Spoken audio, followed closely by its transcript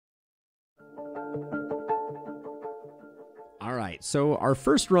All right, so our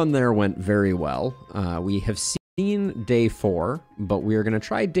first run there went very well. We have seen day 4, but we are going to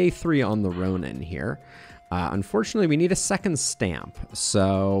try day 3 on the Ronin here. Unfortunately, we need a second stamp,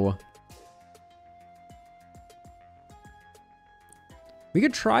 so we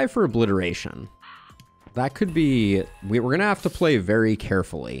could try for obliteration. That could be. We're going to have to play very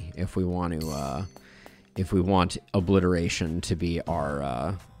carefully if we want to. If we want obliteration to be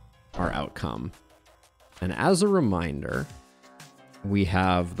our outcome. And as a reminder, we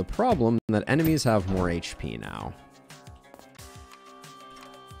have the problem that enemies have more HP now.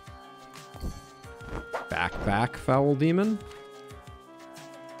 Back, foul demon.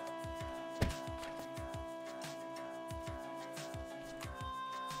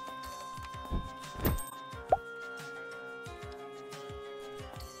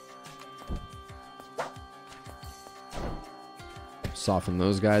 Soften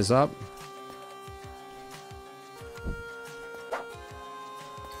those guys up.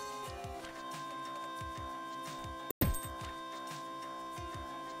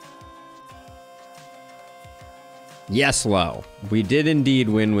 Yes, low. We did indeed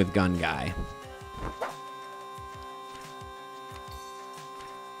win with Gun Guy.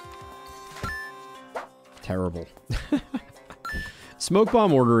 Terrible. Smoke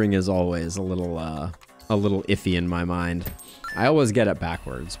bomb ordering is always a little iffy in my mind. I always get it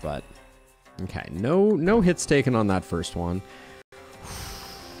backwards, but okay. No hits taken on that first one.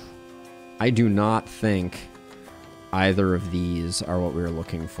 I do not think either of these are what we were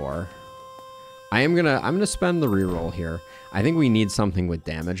looking for. I'm gonna spend the reroll here. I think we need something with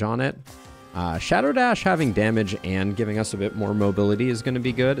damage on it. Shadow Dash having damage and giving us a bit more mobility is going to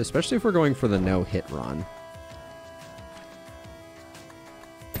be good, especially if we're going for the no-hit run.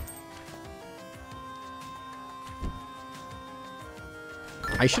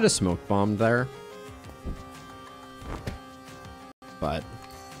 I should have smoke bombed there, but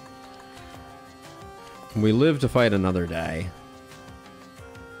we live to fight another day.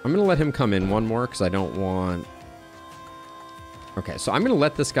 I'm going to let him come in one more because I don't want... Okay, so I'm going to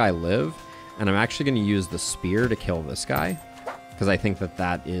let this guy live, and I'm actually going to use the spear to kill this guy because I think that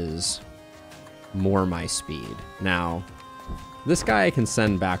that is more my speed. Now, this guy I can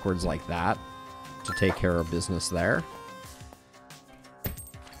send backwards like that to take care of business there.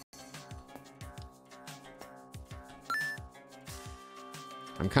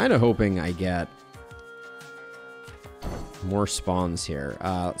 I'm kind of hoping I get more spawns here.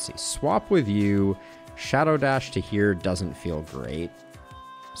 Let's see. Swap with you. Shadow Dash to here doesn't feel great.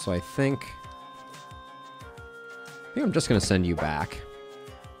 So I think I'm just going to send you back.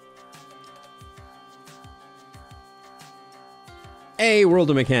 Hey,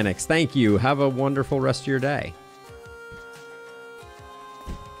 World of Mechanics. Thank you. Have a wonderful rest of your day.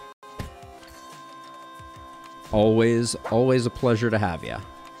 Always a pleasure to have you.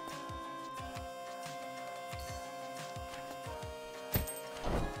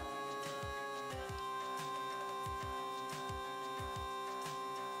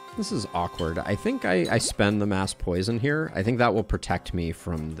 This is awkward. I think I spend the mass poison here. I think that will protect me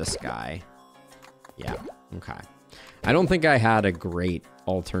from this guy. Yeah, okay. I don't think I had a great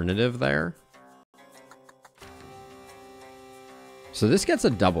alternative there. So this gets a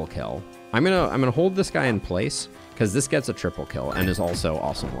double kill. I'm gonna hold this guy in place because this gets a triple kill and is also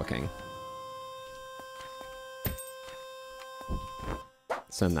awesome looking.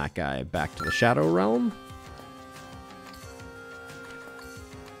 Send that guy back to the Shadow Realm.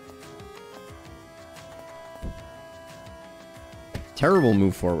 Terrible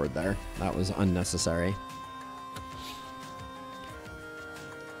move forward there. That was unnecessary.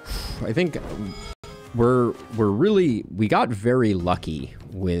 I think we got very lucky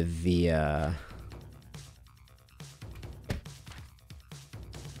with the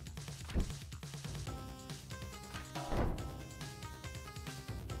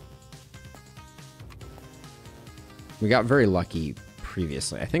we got very lucky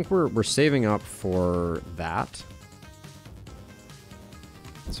previously. I think we're saving up for that.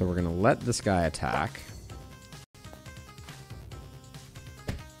 So we're gonna let this guy attack.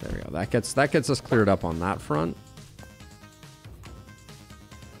 There we go. That gets us cleared up on that front.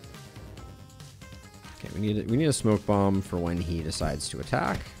 Okay, we need a smoke bomb for when he decides to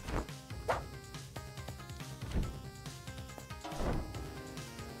attack.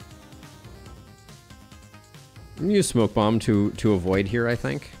 I'm gonna use smoke bomb to avoid here, I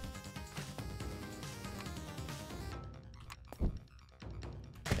think.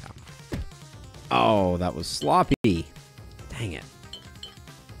 Oh, that was sloppy. Dang it.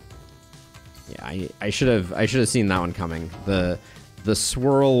 Yeah, I should have seen that one coming. The The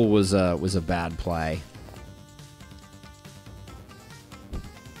swirl was a bad play.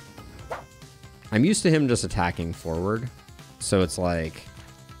 I'm used to him just attacking forward, so it's like...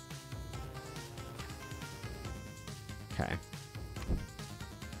 Okay.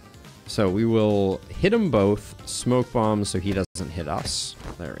 So we will hit them both, smoke bomb so he doesn't hit us.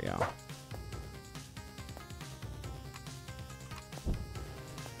 There we go.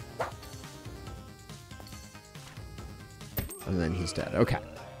 And then he's dead. Okay.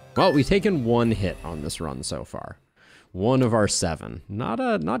 Well, we've taken one hit on this run so far. One of our 7.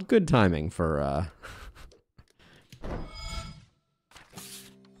 Not good timing for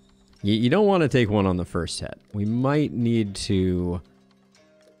You don't want to take one on the first hit. We might need to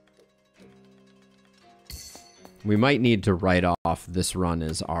write off this run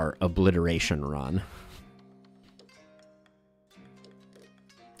as our obliteration run.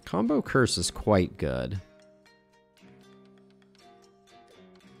 Combo curse is quite good.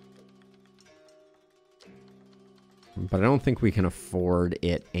 But I don't think we can afford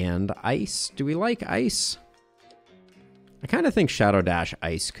it and ice. Do we like ice? I kind of think Shadow Dash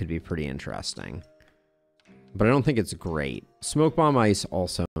ice could be pretty interesting. But I don't think it's great. Smoke Bomb ice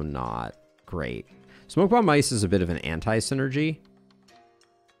also not great. Smoke Bomb ice is a bit of an anti-synergy.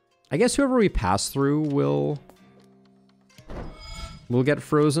 I guess whoever we pass through will get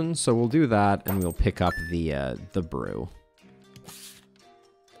frozen, so we'll do that and we'll pick up the brew.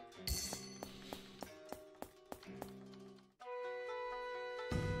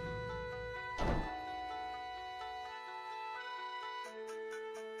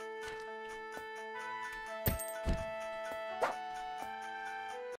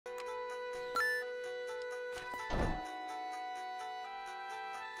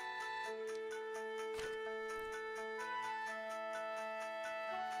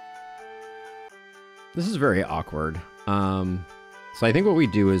 This is very awkward. So I think what we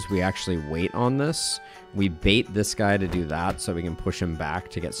do is we actually wait on this. We bait this guy to do that so we can push him back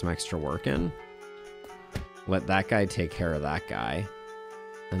to get some extra work in. Let that guy take care of that guy.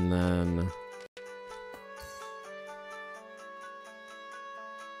 And then...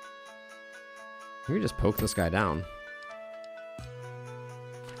 we just poke this guy down.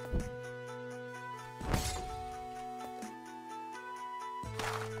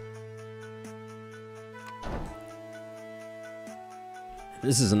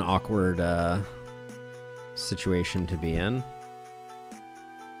 This is an awkward situation to be in.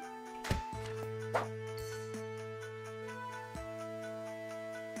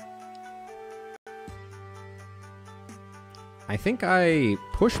 I think I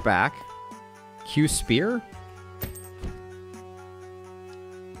push back, Q spear.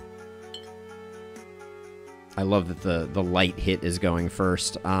 I love that the light hit is going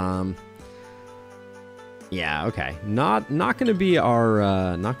first. Yeah, okay. Not gonna be our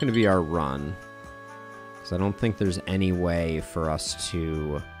run, because I don't think there's any way for us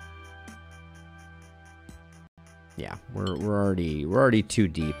to. Yeah, we're already too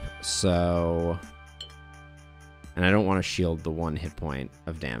deep. So, and I don't want to shield the 1 hit point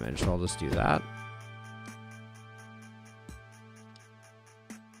of damage, so I'll just do that.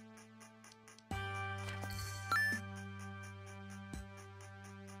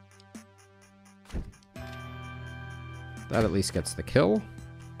 That at least gets the kill.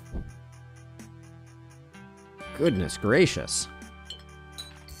 Goodness gracious.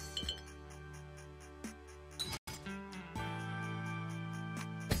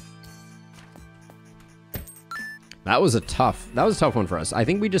 That was a tough one for us. I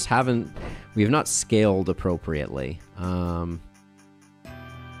think we just we have not scaled appropriately.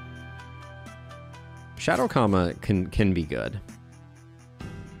 Shadow Kama can be good.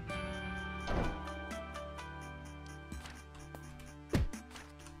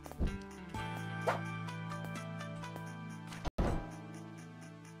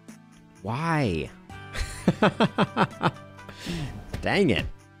 Why? Dang it.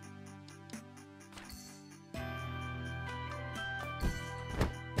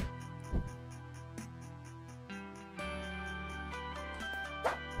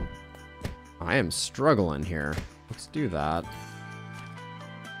 I am struggling here. Let's do that.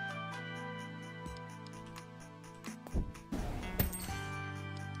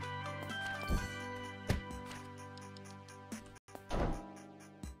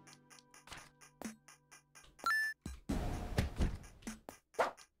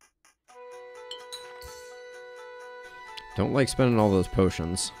 Don't like spending all those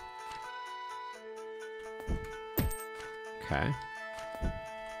potions. Okay.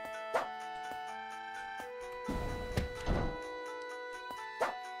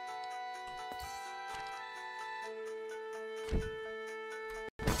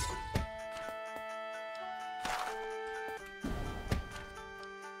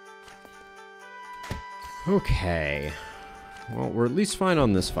 Okay. Well, we're at least fine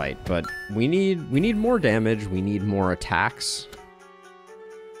on this fight, but we need more damage, we need more attacks.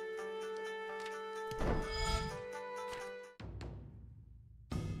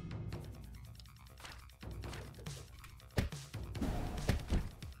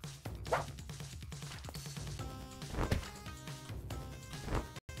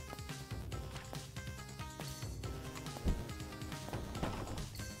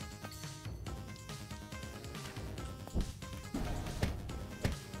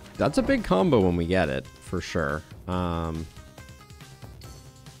 That's a big combo when we get it, for sure. Alright,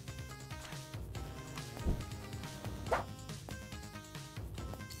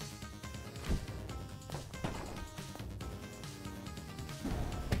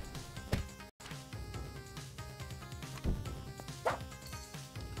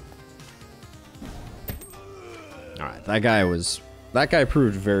 that guy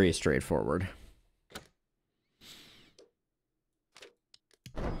proved very straightforward.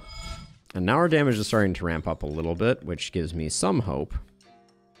 And now our damage is starting to ramp up a little bit, which gives me some hope.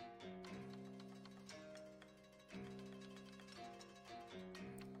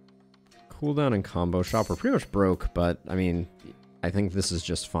 Cooldown and combo shop. We're pretty much broke, but I mean, I think this is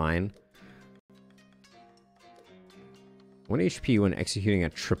just fine. 1 HP when executing a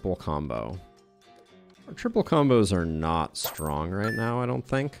triple combo. Our triple combos are not strong right now, I don't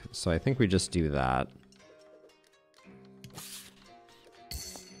think. So I think we just do that.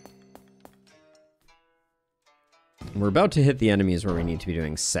 We're about to hit the enemies where we need to be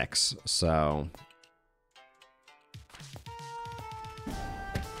doing 6, so...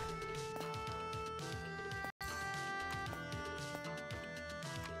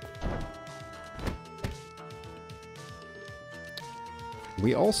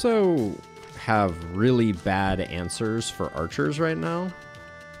 We also have really bad answers for archers right now,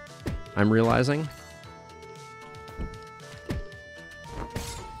 I'm realizing.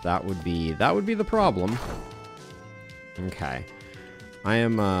 That would be the problem. Okay. I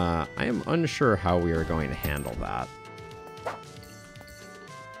am unsure how we are going to handle that.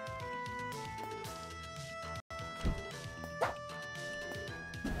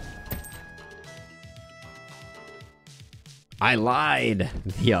 I lied!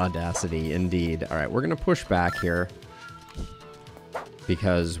 The audacity, indeed. Alright, we're gonna push back here.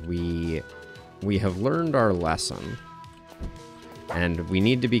 Because we have learned our lesson. And we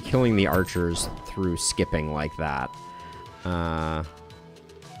need to be killing the archers through skipping like that.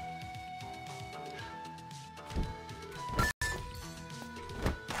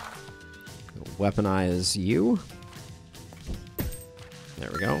 Weaponize you. There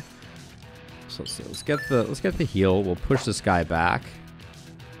we go. So let's get the heal. We'll push this guy back.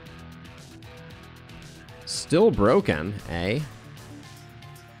 Still broken, eh?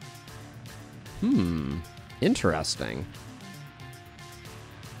 Interesting.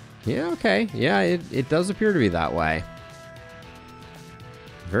 Yeah, okay. Yeah, it does appear to be that way.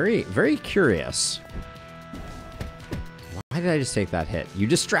 Very, very curious. Why did I just take that hit? You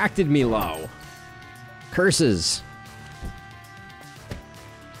distracted me, low. Curses.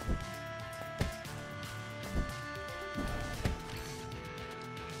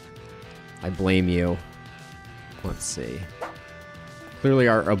 I blame you. Let's see. Clearly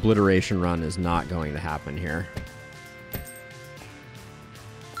our obliteration run is not going to happen here.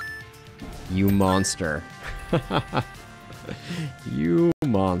 You monster. You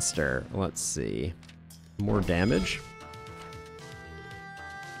monster. Let's see. More damage.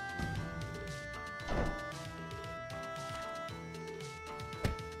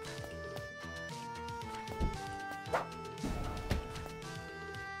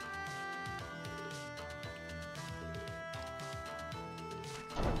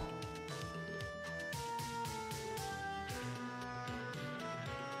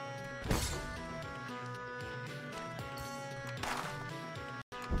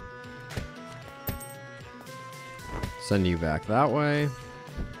 Send you back that way.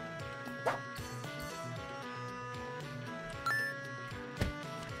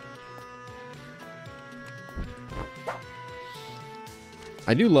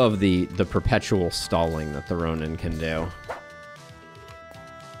 I do love the perpetual stalling that the Ronin can do.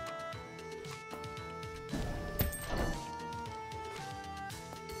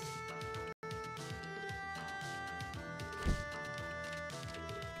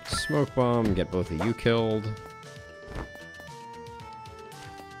 Smoke bomb, get both of you killed.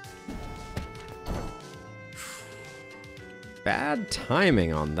 Bad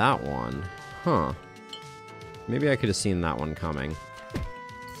timing on that one. Huh. Maybe I could have seen that one coming.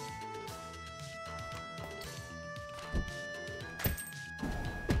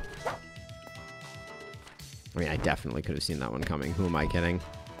 mean, I definitely could have seen that one coming. Who am I kidding?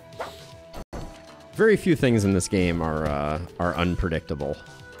 Very few things in this game are unpredictable,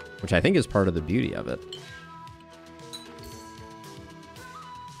 which I think is part of the beauty of it.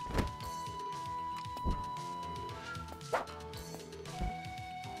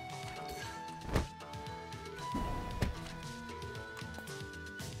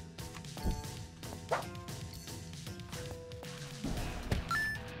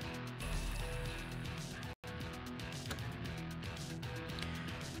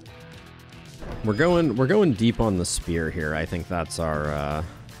 We're going deep on the spear here. I think that's our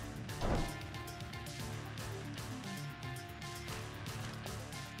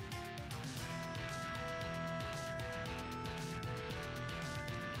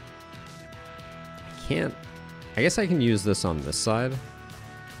I guess I can use this on this side.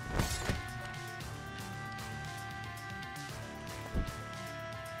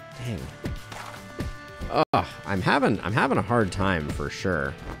 Dang. Ugh, I'm having a hard time for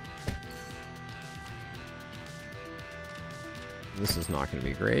sure. This is not going to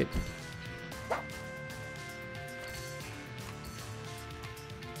be great.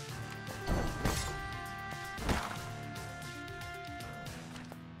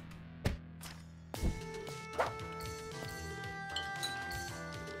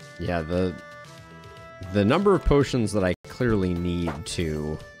 Yeah, the number of potions that I clearly need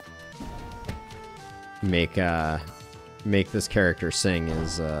to make this character sing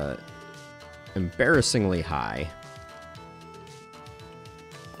is embarrassingly high.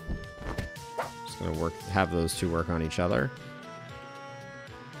 Gonna have those two work on each other.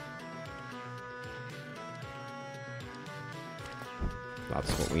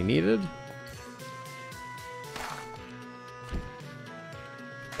 That's what we needed.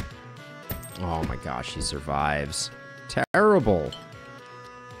 Oh my gosh, he survives. Terrible.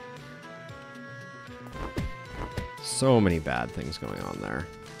 So many bad things going on there.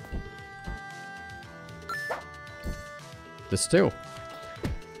 This too.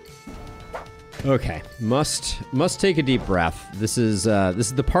 Okay, must take a deep breath. This is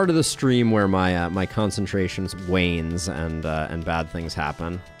the part of the stream where my my concentration wanes and bad things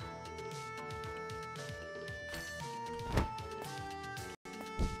happen.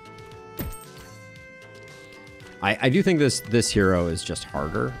 I do think this hero is just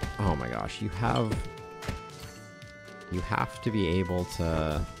harder. Oh my gosh, you have to be able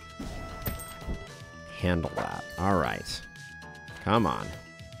to handle that. All right, come on.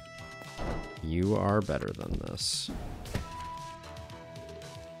 You are better than this.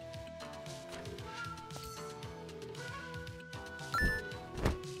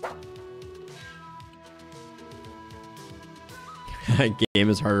 Game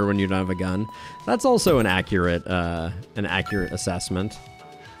is harder when you don't have a gun. That's also an accurate assessment.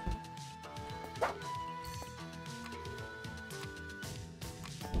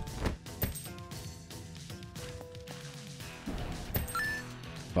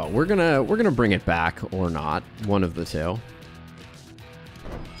 But we're gonna bring it back or not, one of the two.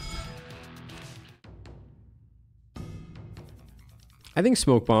 I think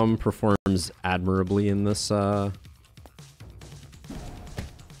Smoke Bomb performs admirably in this. Are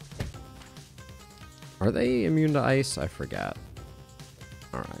they immune to ice? I forget.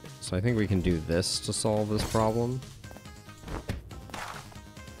 All right, so I think we can do this to solve this problem.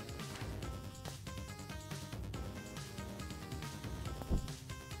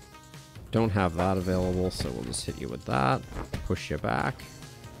 Don't have that available, so we'll just hit you with that. Push you back.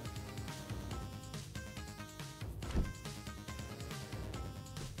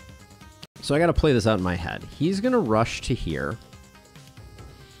 So I gotta play this out in my head. He's gonna rush to here.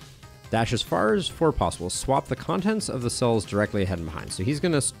 Dash as far as possible. Swap the contents of the cells directly ahead and behind. So he's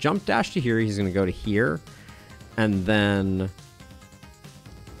gonna jump dash to here. He's gonna go to here. And then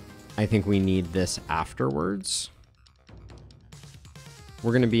I think we need this afterwards.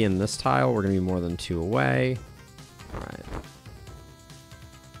 We're going to be in this tile. We're going to be more than 2 away. All right.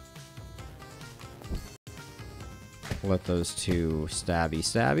 Let those two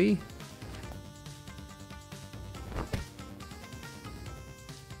stabby.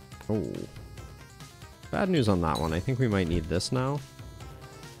 Oh. Bad news on that one. I think we might need this now.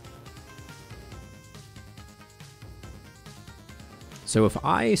 So if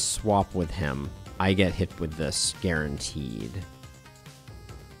I swap with him, I get hit with this guaranteed.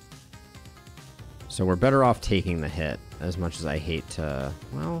 So we're better off taking the hit, as much as I hate to,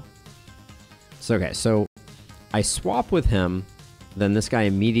 well, it's okay. So I swap with him, then this guy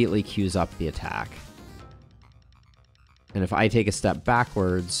immediately queues up the attack. And if I take a step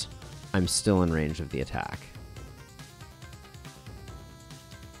backwards, I'm still in range of the attack.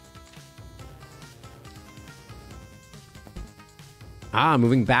 Ah,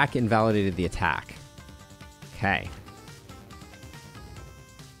 moving back invalidated the attack. Okay.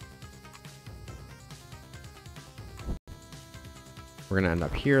 We're going to end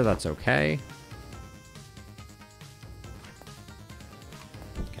up here. That's okay.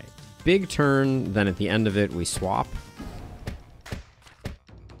 Okay. Big turn. Then at the end of it, we swap.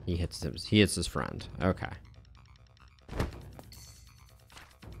 He hits his friend. Okay.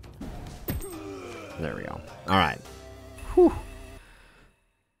 There we go. All right. Whew.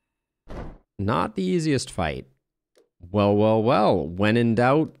 Not the easiest fight. Well, well, well. When in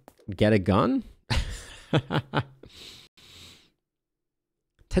doubt, get a gun?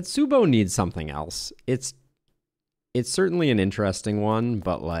 Tetsubo needs something else. It's certainly an interesting one,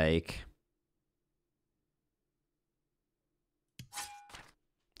 but like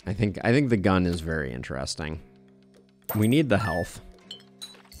I think the gun is very interesting. We need the health.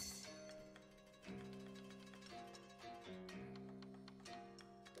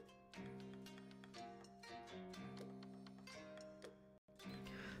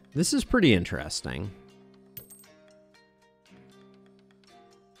 This is pretty interesting.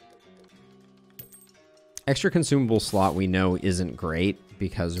 Extra consumable slot we know isn't great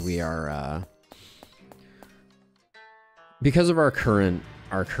because we are because of our current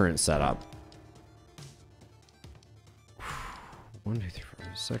setup. 1, 2, 3, 4,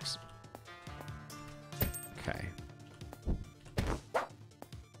 5, 6. Okay.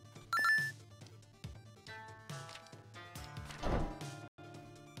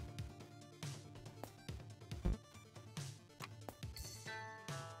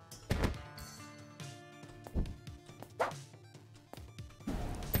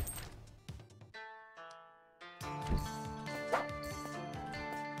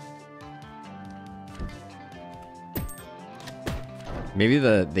 Maybe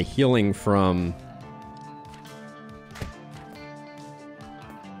the healing from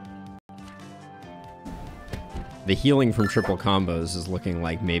triple combos is looking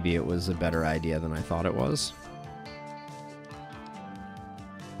like maybe it was a better idea than I thought it was.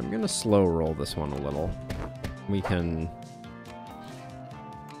 I'm gonna slow roll this one a little.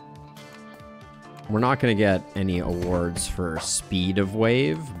 We're not gonna get any awards for speed of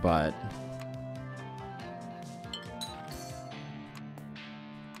wave, but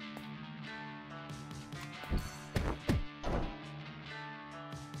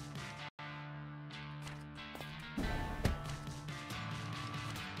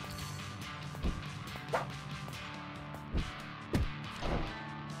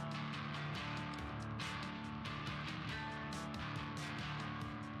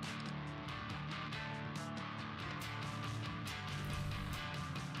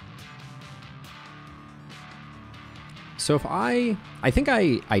so if I think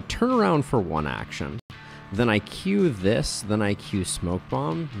I turn around for one action, then I Q this, then I Q smoke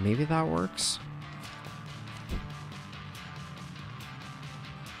bomb. Maybe that works.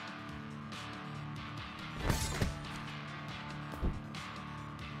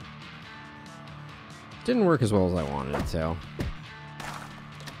 Didn't work as well as I wanted it to.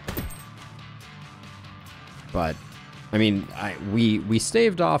 But I mean, we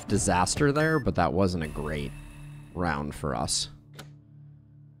staved off disaster there, but that wasn't a great round for us.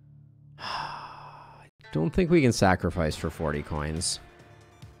 I don't think we can sacrifice for 40 coins.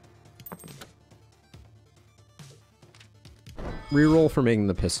 Reroll for making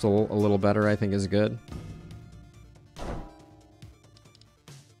the pistol a little better, I think, is good.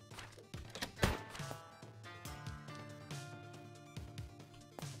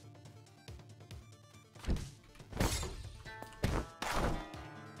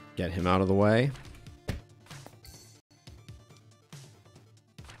 Get him out of the way.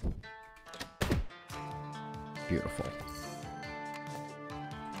 Beautiful.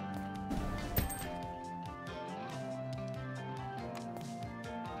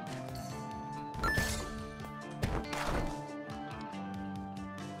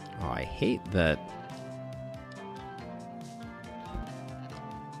 Oh, I hate that.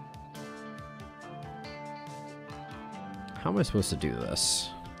 How am I supposed to do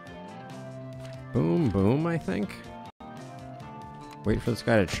this? Boom, boom, I think. Wait for this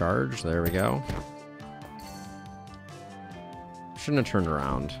guy to charge. There we go. Shouldn't have turned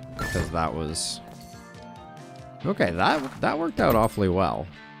around because that was... Okay, that worked out awfully well.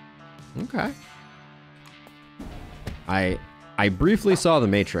 Okay. I briefly saw the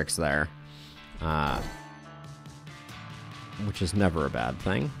Matrix there, which is never a bad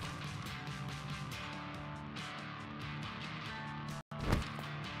thing.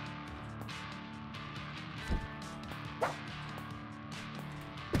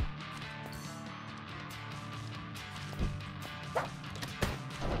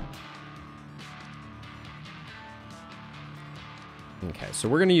 Okay, so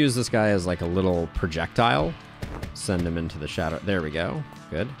we're going to use this guy as like a little projectile. Send him into the shadow. There we go.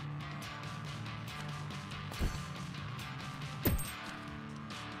 Good.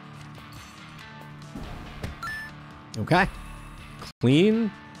 Okay.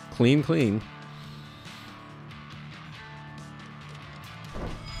 Clean, clean, clean.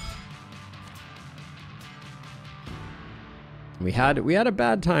 We had a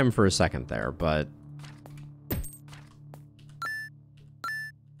bad time for a second there, but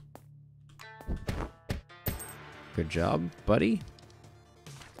good job, buddy.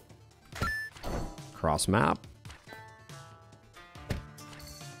 Cross map.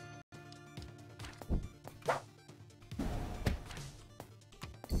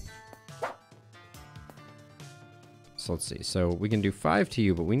 So let's see. So we can do 5 to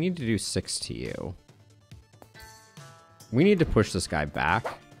you, but we need to do 6 to you. We need to push this guy back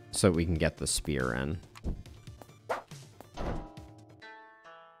so we can get the spear in.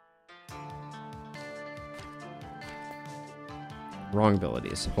 Wrong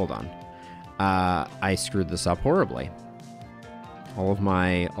abilities. Hold on. I screwed this up horribly. All of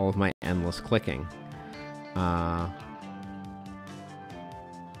my endless clicking.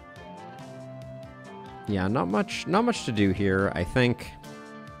 Yeah, not much to do here. I think.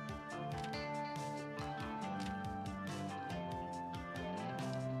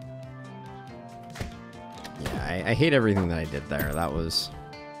 Yeah, I hate everything that I did there. That was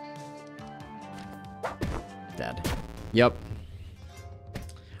dead. Yep.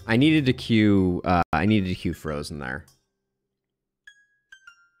 I needed to queue Frozen there.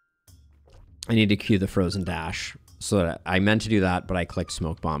 I need to queue the Frozen dash. So that I meant to do that, but I clicked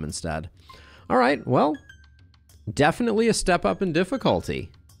Smoke Bomb instead. All right, well, definitely a step up in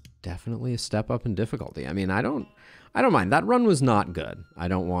difficulty. Definitely a step up in difficulty. I mean, I don't mind. That run was not good. I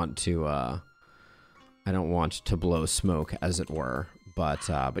don't want to blow smoke, as it were. But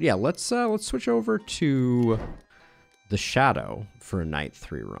yeah, let's switch over to the Shadow for a Night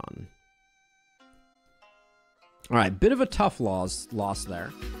 3 run. All right, bit of a tough loss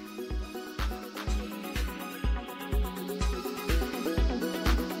there.